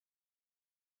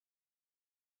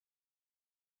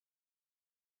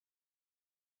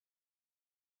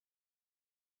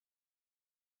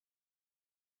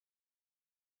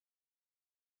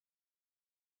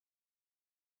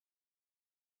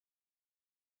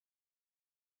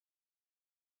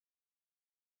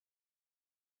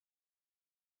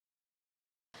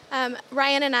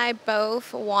Ryan and I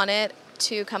both wanted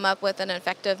to come up with an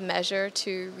effective measure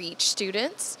to reach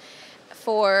students.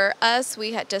 For us,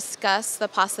 we had discussed the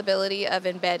possibility of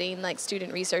embedding like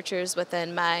student researchers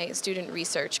within my student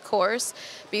research course.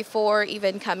 Before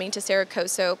even coming to Cerro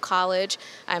Coso College,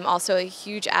 I'm also a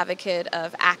huge advocate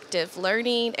of active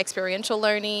learning, experiential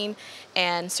learning,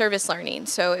 and service learning.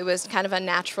 So it was kind of a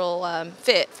natural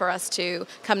fit for us to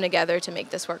come together to make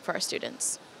this work for our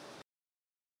students.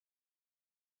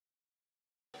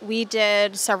 We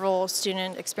did several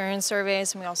student experience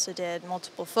surveys, and we also did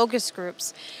multiple focus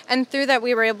groups. And through that,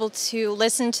 we were able to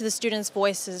listen to the students'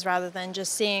 voices rather than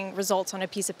just seeing results on a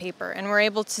piece of paper. And we're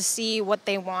able to see what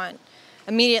they want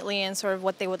immediately and sort of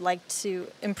what they would like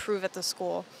to improve at the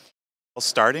school. Well,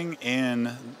 starting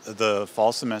in the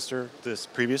fall semester, this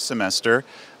previous semester,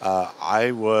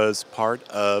 I was part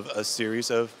of a series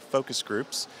of focus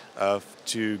groups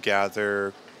to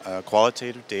gather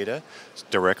qualitative data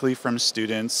directly from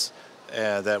students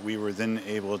that we were then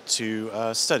able to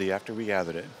study after we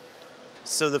gathered it.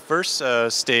 So the first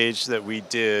stage that we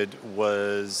did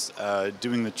was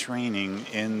doing the training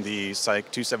in the Psych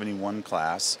 271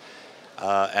 class,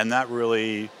 and that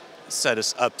really set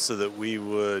us up so that we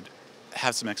would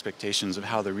have some expectations of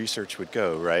how the research would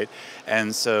go, right?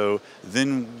 And so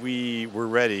then we were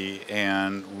ready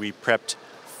and we prepped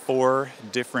 4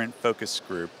 different focus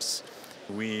groups.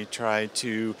 We tried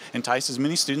to entice as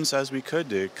many students as we could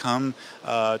to come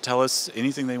tell us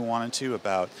anything they wanted to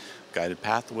about guided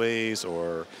pathways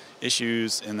or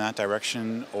issues in that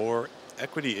direction or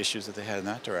equity issues that they had in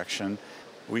that direction.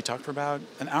 We talked for about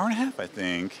an hour and a half, I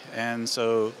think, and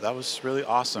so that was really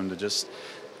awesome to just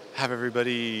have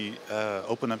everybody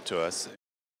open up to us.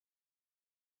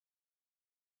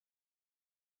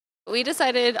 We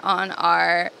decided on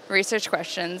our research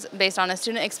questions based on a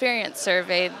student experience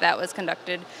survey that was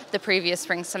conducted the previous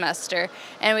spring semester.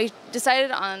 And we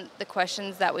decided on the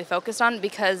questions that we focused on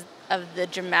because of the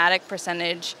dramatic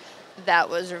percentage that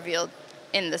was revealed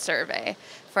in the survey.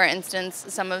 For instance,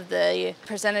 some of the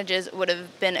percentages would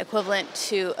have been equivalent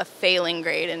to a failing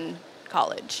grade in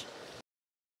college.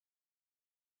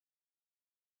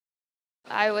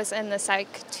 I was in the Psych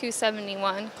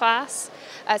 271 class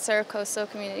at Cerro Coso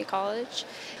Community College.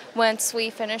 Once we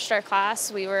finished our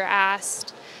class, we were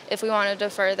asked if we wanted to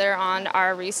further on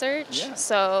our research. Yeah.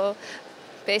 So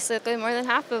basically more than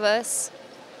half of us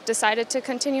decided to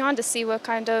continue on to see what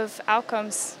kind of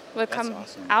outcomes would That's come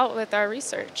awesome. out with our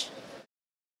research.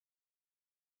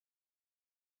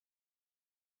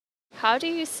 How do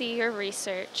you see your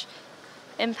research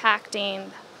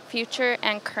impacting future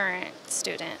and current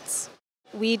students?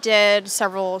 We did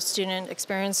several student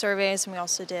experience surveys, and we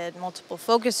also did multiple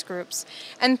focus groups.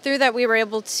 And through that, we were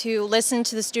able to listen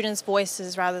to the students'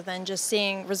 voices rather than just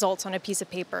seeing results on a piece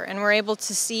of paper. And we're able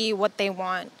to see what they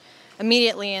want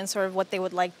immediately and sort of what they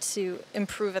would like to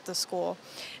improve at the school.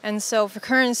 And so for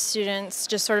current students,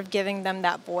 just sort of giving them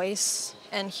that voice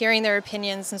and hearing their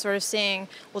opinions and sort of saying,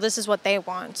 well, this is what they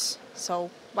want,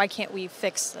 so why can't we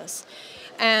fix this?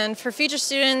 And for future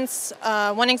students,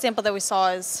 one example that we saw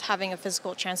is having a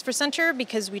physical transfer center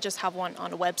because we just have one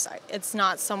on a website. It's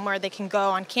not somewhere they can go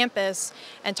on campus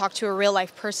and talk to a real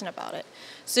life person about it.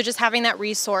 So just having that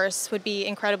resource would be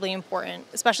incredibly important,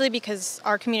 especially because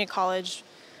our community college,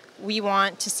 we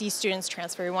want to see students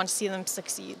transfer, we want to see them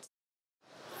succeed.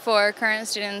 For current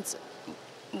students,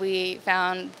 we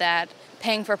found that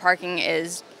paying for parking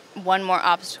is one more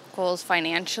obstacles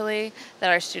financially that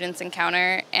our students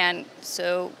encounter, and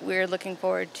so we're looking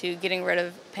forward to getting rid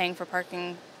of paying for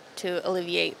parking to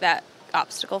alleviate that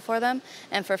obstacle for them.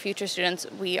 And for future students,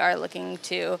 we are looking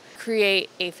to create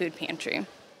a food pantry.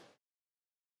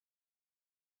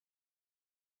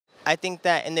 I think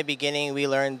that in the beginning we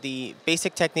learned the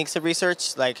basic techniques of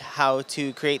research, like how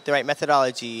to create the right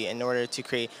methodology in order to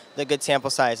create the good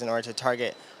sample size in order to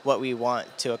target what we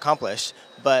want to accomplish.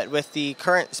 But with the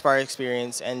current SPAR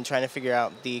experience and trying to figure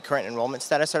out the current enrollment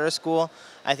status at our school,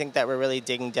 I think that we're really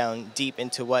digging down deep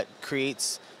into what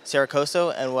creates Cerro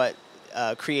Coso and what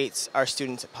creates our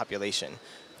student population.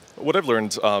 What I've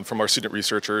learned from our student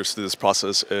researchers through this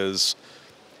process is,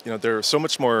 they're so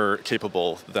much more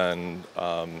capable than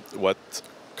what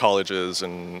colleges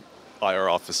and IR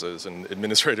offices and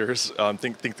administrators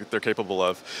think that they're capable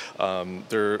of.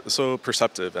 They're so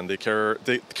perceptive, and they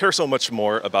care so much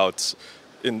more about,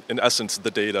 in essence,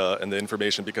 the data and the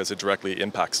information because it directly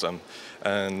impacts them.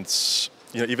 And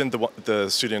even the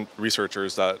student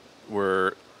researchers that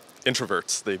were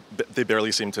introverts, they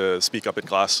barely seem to speak up in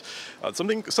class.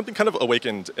 Something kind of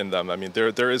awakened in them. I mean,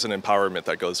 there is an empowerment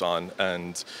that goes on,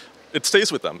 and it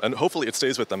stays with them, and hopefully it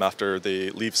stays with them after they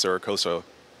leave Cerro Coso.